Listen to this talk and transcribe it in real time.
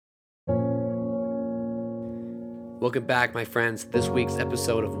Welcome back, my friends, to this week's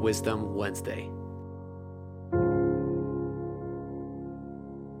episode of Wisdom Wednesday.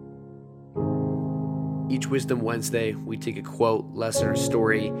 Each Wisdom Wednesday, we take a quote, lesson, or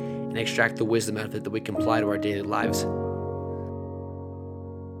story and extract the wisdom out of it that we can apply to our daily lives.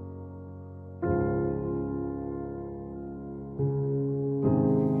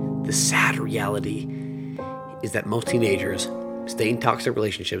 The sad reality is that most teenagers stay in toxic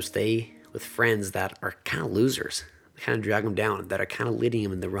relationships, stay with friends that are kind of losers, that kind of drag them down, that are kind of leading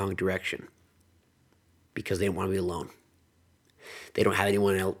them in the wrong direction because they don't want to be alone. They don't have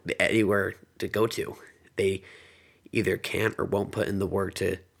anyone else, anywhere to go to. They either can't or won't put in the work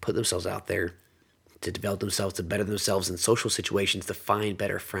to put themselves out there, to develop themselves, to better themselves in social situations, to find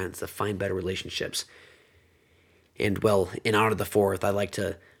better friends, to find better relationships. And well, in honor of the 4th, I'd like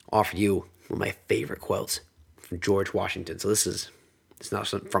to offer you one of my favorite quotes from George Washington. So it's not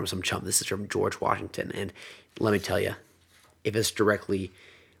from some chump. This is from George Washington. And let me tell you, if it's directly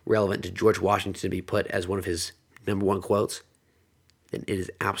relevant to George Washington to be put as one of his number one quotes, then it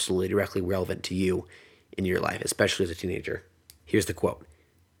is absolutely directly relevant to you in your life, especially as a teenager. Here's the quote.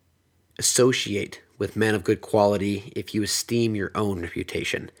 "Associate with men of good quality if you esteem your own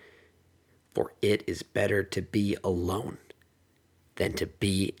reputation, for it is better to be alone than to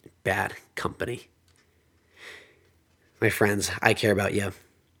be in bad company." My friends, I care about you,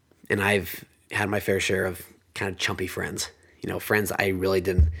 and I've had my fair share of kind of chumpy friends. Friends I really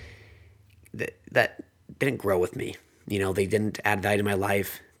didn't, that didn't grow with me. They didn't add value to my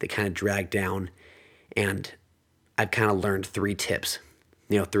life. They kind of dragged down, and I've kind of learned 3 tips.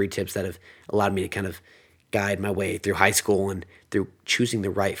 3 tips that have allowed me to kind of guide my way through high school and through choosing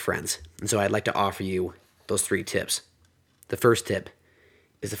the right friends. And so I'd like to offer you those 3 tips. The first tip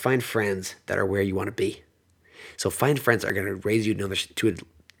is to find friends that are where you want to be. So find friends that are going to raise you to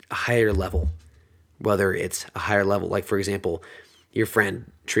a higher level, whether it's a higher level, like for example, your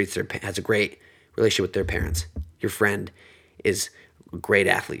friend has a great relationship with their parents. Your friend is a great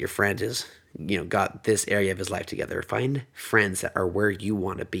athlete. Your friend is, got this area of his life together. Find friends that are where you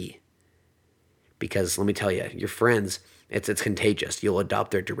want to be. Because let me tell you, your friends, it's contagious. You'll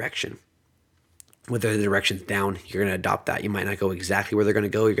adopt their direction. Whether the direction's down, you're going to adopt that. You might not go exactly where they're going to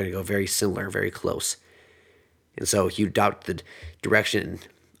go. You're going to go very similar, very close. And so if you adopt the direction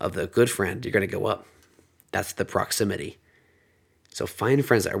of the good friend, you're going to go up. That's the proximity. So find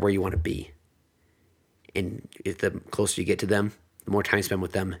friends that are where you want to be. And if the closer you get to them, the more time you spend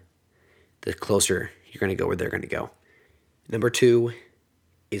with them, the closer you're going to go where they're going to go. Number 2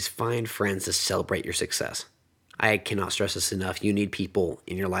 is find friends to celebrate your success. I cannot stress this enough. You need people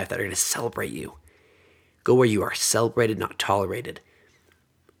in your life that are going to celebrate you. Go where you are celebrated, not tolerated.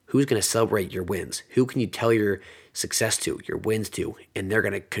 Who's going to celebrate your wins? Who can you tell your success to, your wins to, and they're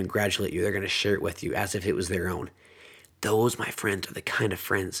going to congratulate you. They're going to share it with you as if it was their own. Those, my friends, are the kind of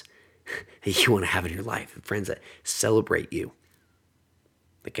friends that you want to have in your life. Friends that celebrate you.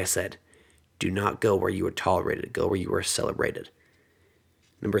 Like I said, do not go where you are tolerated. Go where you are celebrated.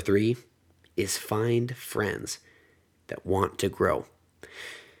 Number 3 is find friends that want to grow.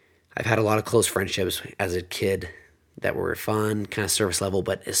 I've had a lot of close friendships as a kid that were fun, kind of surface level,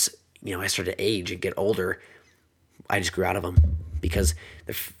 but as I started to age and get older, I just grew out of them because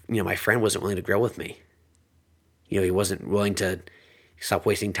my friend wasn't willing to grow with me. He wasn't willing to stop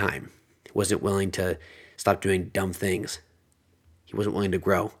wasting time. He wasn't willing to stop doing dumb things. He wasn't willing to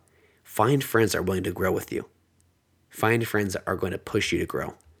grow. Find friends that are willing to grow with you. Find friends that are going to push you to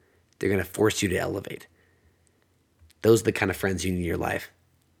grow. They're going to force you to elevate. Those are the kind of friends you need in your life.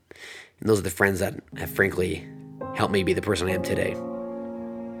 And those are the friends that have frankly helped me be the person I am today.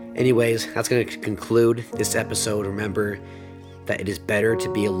 Anyways, that's going to conclude this episode. Remember that it is better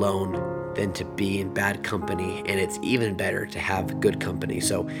to be alone than to be in bad company, and it's even better to have good company.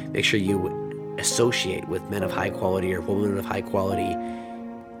 So make sure you associate with men of high quality or women of high quality.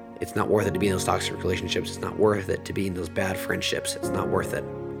 It's not worth it to be in those toxic relationships. It's not worth it to be in those bad friendships. It's not worth it.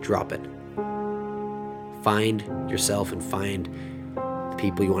 Drop it. Find yourself and find the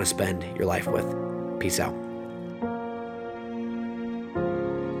people you want to spend your life with. Peace out.